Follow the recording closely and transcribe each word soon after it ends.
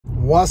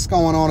What's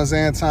going on? Is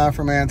Anton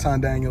from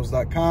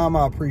AntonDaniels.com.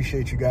 I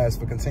appreciate you guys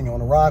for continuing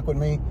to rock with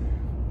me.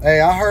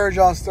 Hey, I heard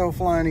y'all still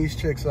flying these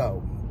chicks out.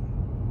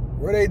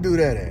 Where they do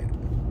that at?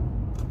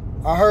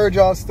 I heard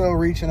y'all still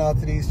reaching out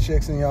to these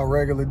chicks in y'all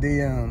regular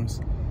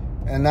DMs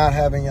and not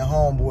having your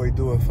homeboy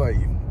do it for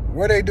you.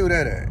 Where they do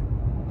that at?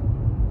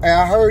 Hey,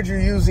 I heard you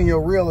using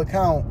your real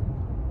account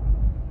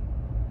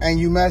and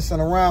you messing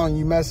around,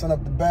 you messing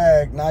up the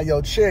bag. Now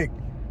your chick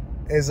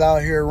is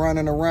out here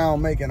running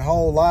around making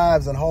whole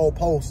lives and whole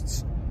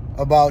posts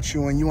about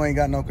you and you ain't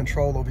got no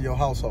control over your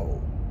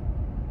household.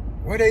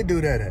 Where they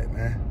do that at,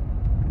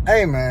 man?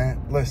 Hey,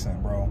 man,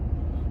 listen, bro.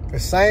 The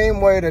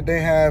same way that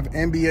they have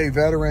NBA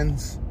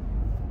veterans,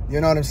 you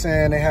know what I'm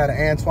saying? They had the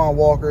Antoine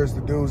Walkers,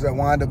 the dudes that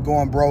wind up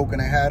going broke,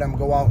 and they had them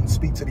go out and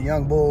speak to the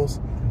young bulls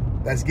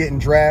that's getting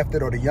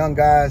drafted, or the young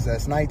guys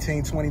that's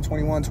 19, 20,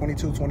 21,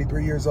 22,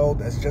 23 years old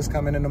that's just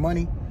coming into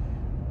money.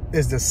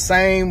 Is the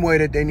same way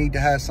that they need to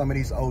have some of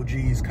these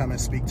OGs come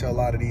and speak to a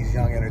lot of these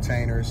young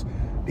entertainers,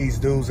 these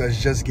dudes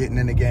that's just getting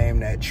in the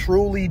game that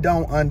truly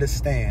don't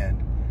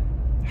understand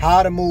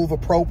how to move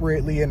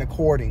appropriately and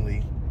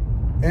accordingly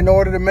in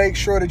order to make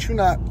sure that you're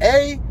not,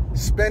 A,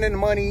 spending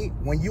money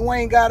when you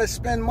ain't got to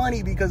spend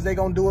money because they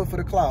going to do it for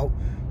the clout.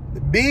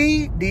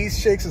 B,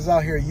 these chicks is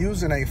out here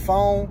using a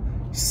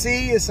phone.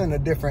 C, it's in a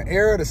different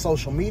era, the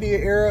social media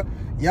era.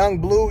 Young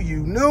Blue, you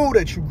knew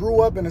that you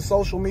grew up in the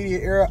social media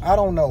era. I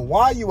don't know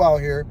why you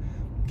out here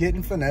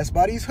getting finessed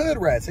by these hood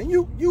rats. And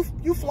you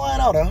flying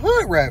out a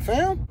hood rat,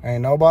 fam.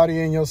 Ain't nobody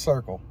in your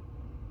circle,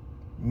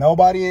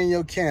 nobody in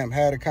your camp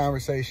had a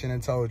conversation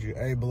and told you,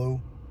 hey,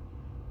 Blue,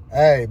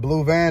 hey,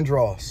 Blue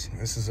Vandross,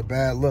 this is a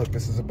bad look.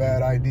 This is a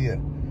bad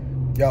idea.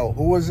 Yo,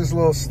 who is this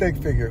little stick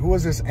figure? Who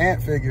is this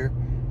ant figure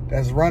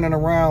that's running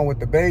around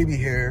with the baby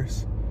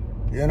hairs?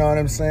 You know what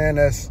I'm saying?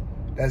 That's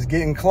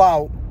getting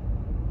clout.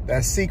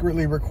 That's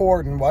secretly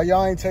recording. Why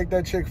y'all ain't take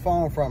that chick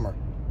phone from her?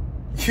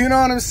 You know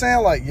what I'm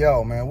saying? Like,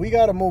 yo, man, we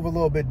got to move a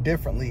little bit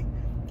differently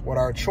with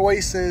our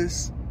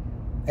choices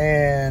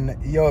and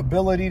your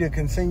ability to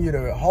continue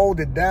to hold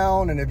it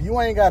down. And if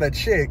you ain't got a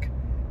chick,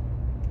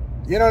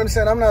 you know what I'm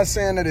saying? I'm not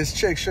saying that this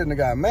chick shouldn't have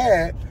got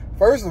mad.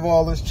 First of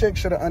all, this chick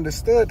should have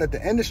understood that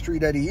the industry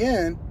that he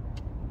in,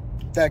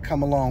 that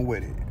come along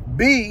with it.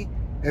 B,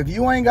 if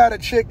you ain't got a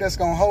chick that's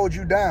going to hold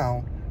you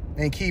down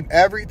and keep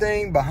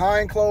everything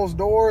behind closed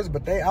doors,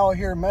 but they out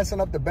here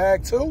messing up the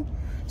bag too.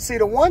 See,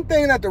 the one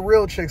thing that the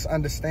real chicks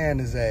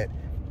understand is that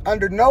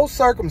under no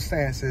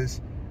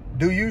circumstances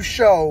do you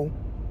show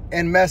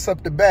and mess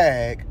up the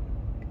bag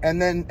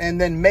and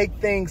then make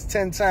things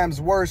 10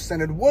 times worse than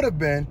it would have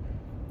been,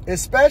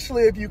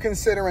 especially if you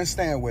considering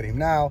staying with him.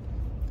 Now,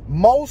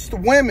 most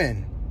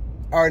women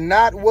are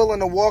not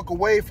willing to walk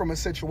away from a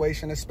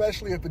situation,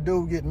 especially if a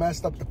dude get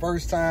messed up the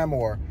first time,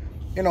 or,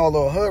 you know, a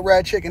little hood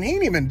rat chick, and he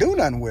didn't even do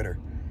nothing with her.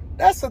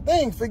 That's the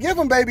thing. Forgive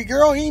him, baby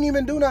girl. He didn't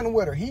even do nothing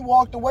with her. He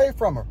walked away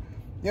from her.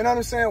 You know what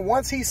I'm saying?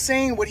 Once he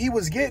seen what he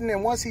was getting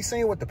and once he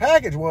seen what the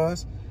package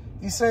was,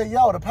 he said,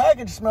 yo, the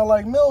package smell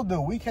like mildew.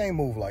 We can't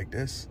move like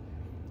this.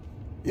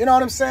 You know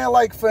what I'm saying?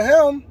 Like, for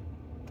him,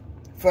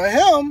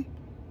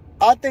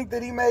 I think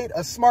that he made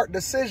a smart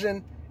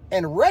decision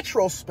in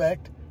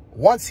retrospect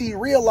once he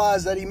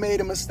realized that he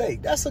made a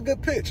mistake. That's a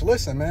good pitch.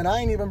 Listen, man, I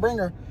ain't even bring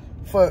her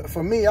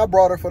for me. I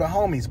brought her for the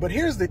homies. But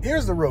here's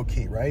the real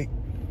key, right?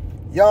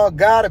 Y'all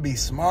gotta be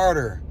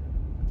smarter.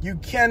 You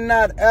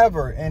cannot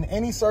ever, in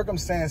any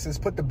circumstances,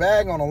 put the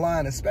bag on the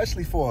line,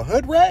 especially for a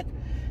hood rat.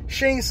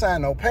 She ain't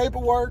signed no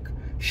paperwork.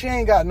 She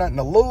ain't got nothing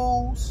to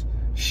lose.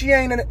 She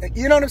ain't,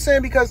 you know what I'm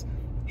saying? Because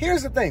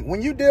here's the thing.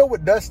 When you deal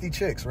with dusty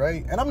chicks,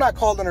 right? And I'm not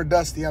calling her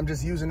dusty. I'm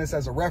just using this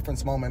as a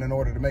reference moment in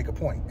order to make a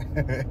point.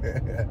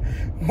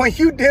 When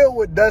you deal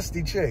with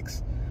dusty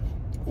chicks,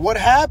 what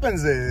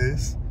happens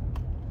is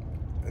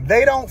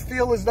they don't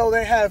feel as though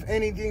they have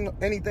anything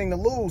to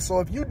lose. So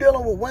if you're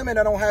dealing with women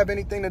that don't have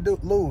anything to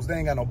lose, they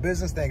ain't got no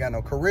business, they ain't got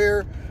no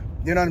career,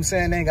 you know what I'm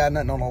saying? They ain't got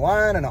nothing on the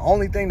line, and the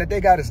only thing that they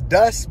got is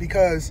dust,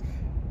 because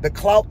the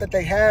clout that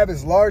they have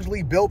is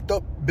largely built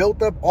up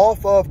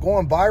off of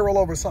going viral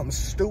over something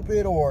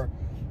stupid, or,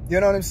 you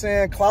know what I'm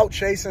saying, clout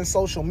chasing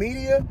social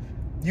media.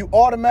 You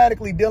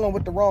automatically dealing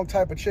with the wrong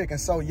type of chick. And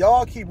so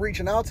y'all keep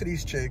reaching out to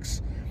these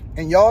chicks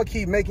and y'all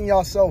keep making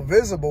yourself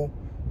visible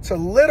to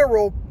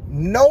literal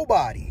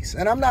nobodies.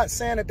 And I'm not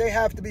saying that they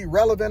have to be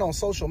relevant on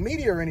social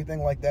media or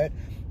anything like that,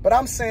 but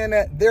I'm saying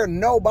that they're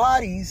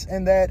nobodies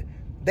and that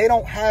they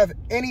don't have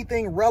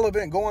anything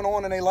relevant going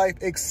on in their life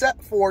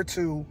except for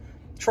to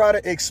try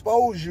to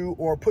expose you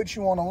or put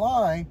you on a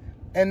line.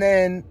 And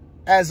then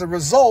as a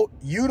result,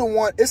 you the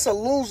one, it's a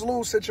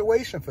lose-lose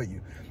situation for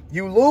you.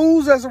 You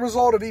lose as a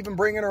result of even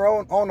bringing her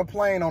on the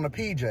plane on a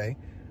PJ.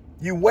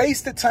 You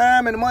wasted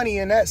time and money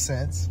in that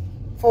sense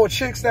for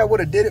chicks that would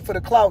have did it for the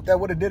clout, that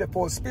would have did it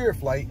for a spirit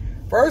flight.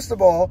 First of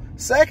all.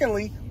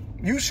 Secondly,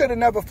 you should have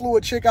never flew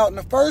a chick out in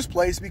the first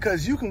place,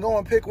 because you can go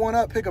and pick one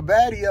up, pick a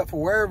baddie up for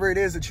wherever it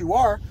is that you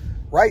are,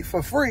 right,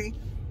 for free.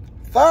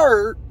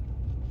 Third,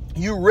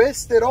 you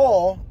risked it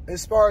all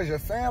as far as your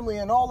family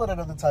and all of that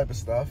other type of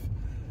stuff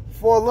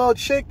for a little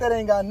chick that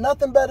ain't got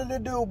nothing better to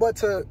do but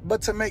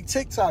to make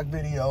TikTok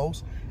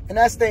videos. And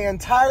that's their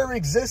entire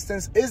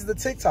existence is the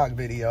TikTok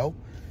video.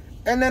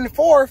 And then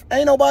fourth,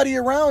 ain't nobody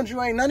around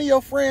you. Ain't none of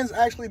your friends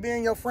actually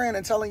being your friend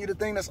and telling you the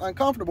thing that's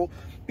uncomfortable.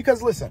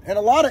 Because listen, in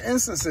a lot of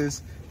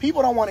instances,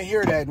 people don't want to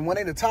hear that. And when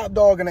they the top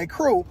dog in their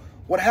crew,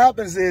 what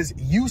happens is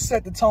you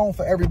set the tone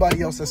for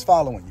everybody else that's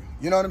following you.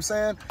 You know what I'm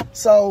saying?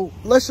 So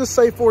let's just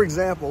say, for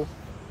example,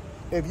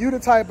 if you the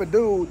type of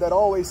dude that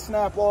always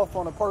snap off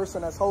on a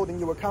person that's holding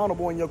you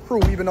accountable in your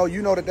crew, even though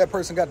you know that that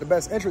person got the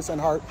best interest in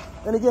heart.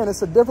 And again,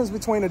 it's a difference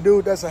between a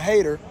dude that's a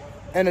hater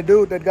and a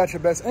dude that got your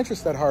best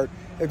interest at heart.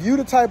 If you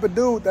the type of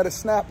dude that'll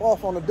snap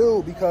off on a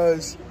dude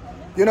because,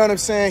 you know what I'm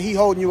saying, he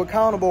holding you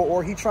accountable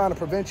or he trying to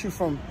prevent you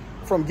from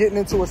getting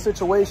into a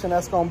situation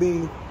that's going to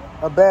be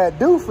a bad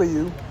dude for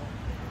you,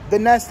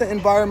 then that's the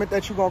environment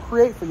that you're going to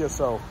create for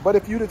yourself. But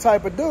if you the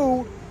type of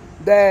dude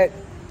that,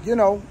 you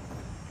know,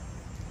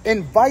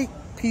 invite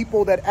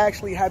people that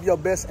actually have your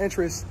best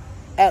interest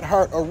at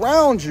heart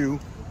around you,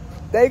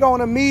 they going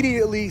to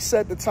immediately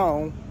set the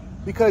tone.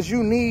 Because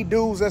you need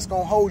dudes that's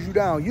going to hold you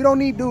down. You don't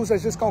need dudes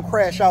that's just going to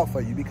crash out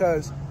for you.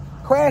 Because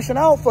crashing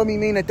out for me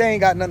mean that they ain't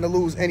got nothing to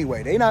lose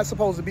anyway. They not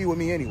supposed to be with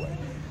me anyway.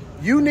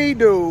 You need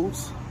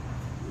dudes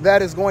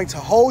that is going to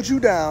hold you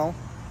down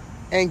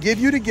and give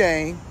you the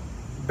game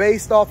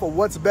based off of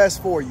what's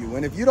best for you.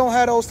 And if you don't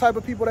have those type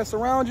of people that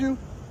surround you,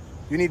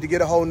 you need to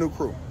get a whole new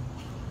crew.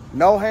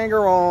 No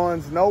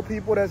hanger-ons, no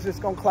people that's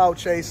just going to clout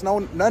chase,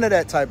 none of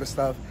that type of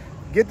stuff.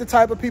 Get the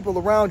type of people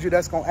around you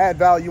that's going to add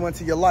value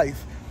into your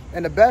life.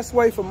 And the best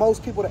way for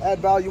most people to add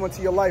value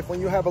into your life when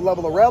you have a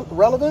level of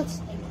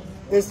relevance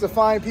is to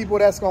find people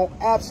that's going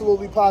to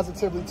absolutely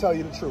positively tell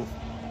you the truth.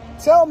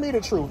 Tell me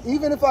the truth,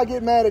 even if I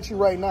get mad at you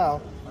right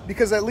now,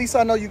 because at least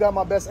I know you got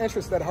my best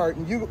interest at heart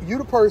and you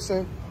the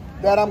person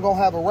that I'm going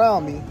to have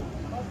around me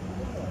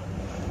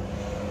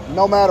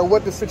no matter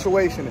what the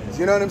situation is.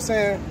 You know what I'm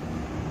saying?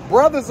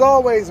 Brothers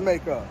always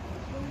make up.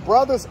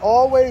 Brothers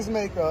always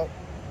make up,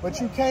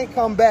 but you can't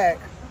come back.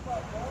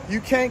 You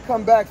can't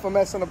come back for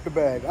messing up the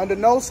bag. Under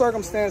no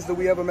circumstance do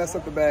we ever mess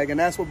up the bag, and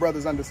that's what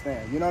brothers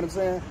understand. You know what I'm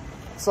saying?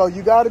 So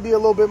you got to be a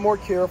little bit more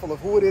careful of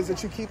who it is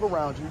that you keep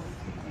around you,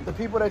 the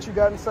people that you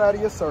got inside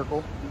of your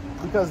circle,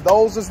 because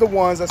those is the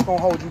ones that's going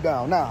to hold you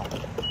down. Now,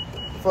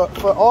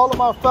 for all of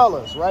my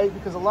fellas, right?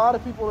 Because a lot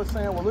of people are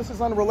saying, well, this is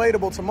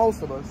unrelatable to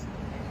most of us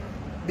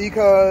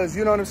because,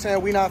 you know what I'm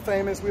saying, we not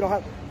famous, we don't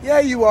have... Yeah,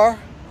 you are.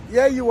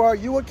 Yeah, you are.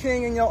 You a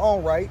king in your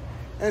own right.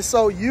 And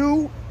so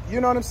you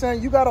know what I'm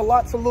saying? You got a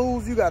lot to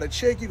lose. You got a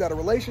chick. You got a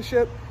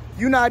relationship.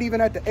 You're not even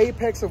at the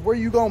apex of where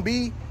you going to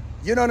be.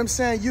 You know what I'm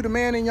saying? You the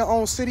man in your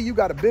own city. You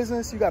got a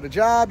business. You got a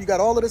job. You got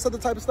all of this other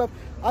type of stuff.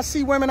 I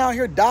see women out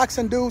here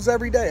doxing dudes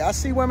every day. I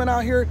see women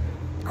out here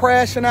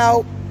crashing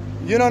out.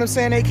 You know what I'm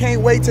saying? They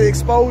can't wait to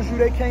expose you.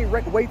 They can't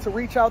wait to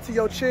reach out to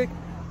your chick.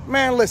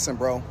 Man, listen,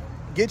 bro.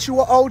 Get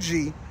you an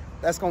OG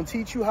that's going to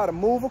teach you how to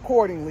move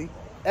accordingly,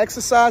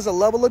 exercise a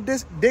level of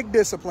dick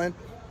discipline,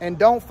 and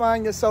don't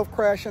find yourself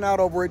crashing out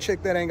over a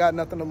chick that ain't got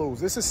nothing to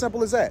lose. It's as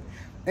simple as that.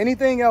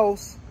 Anything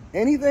else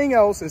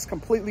is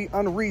completely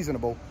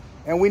unreasonable,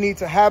 and we need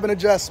to have an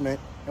adjustment,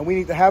 and we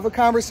need to have a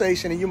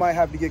conversation, and you might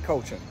have to get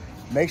coaching.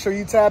 Make sure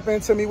you tap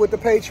into me with the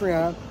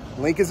Patreon.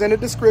 Link is in the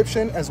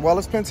description, as well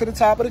as pinned to the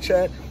top of the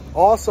chat.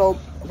 Also,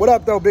 what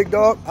up, though, big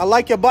dog? I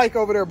like your bike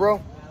over there,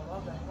 bro. I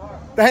love that car.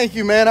 Thank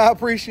you, man. I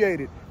appreciate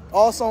it.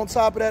 Also, on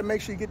top of that,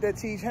 make sure you get that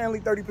Teej Hanley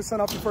 30%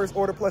 off your first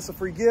order plus a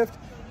free gift.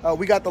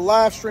 We got the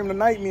live stream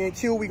tonight, me and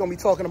Q. We're going to be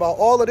talking about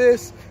all of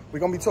this. We're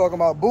going to be talking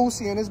about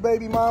Boosie and his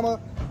baby mama.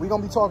 We're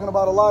going to be talking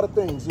about a lot of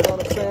things. You know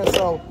what I'm saying?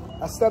 So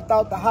I stepped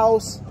out the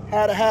house,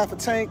 had a half a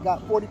tank,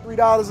 got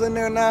 $43 in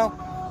there now.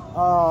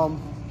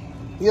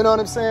 You know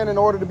what I'm saying? In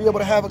order to be able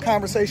to have a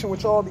conversation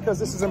with y'all, because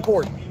this is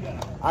important.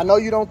 I know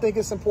you don't think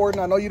it's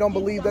important. I know you don't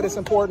believe that it's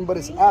important, but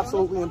it's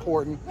absolutely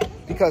important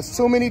because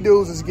too many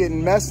dudes is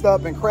getting messed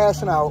up and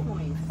crashing out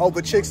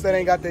over chicks that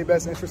ain't got their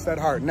best interest at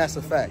heart, and that's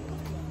a fact.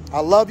 I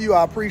love you.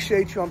 I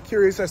appreciate you. I'm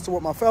curious as to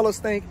what my fellas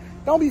think.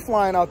 Don't be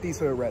flying out these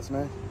hood rats,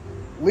 man.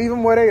 Leave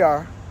them where they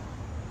are.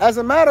 As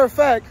a matter of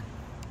fact,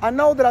 I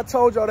know that I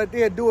told y'all that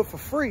they'd do it for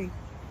free,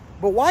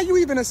 but why you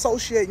even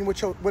associating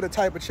with a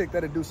type of chick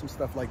that'll do some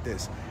stuff like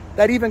this?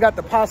 That even got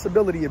the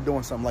possibility of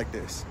doing something like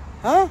this?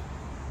 Huh?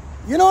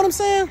 You know what I'm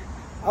saying?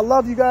 I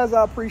love you guys.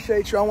 I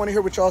appreciate you. I want to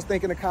hear what y'all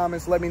think in the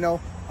comments. Let me know.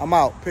 I'm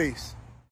out. Peace.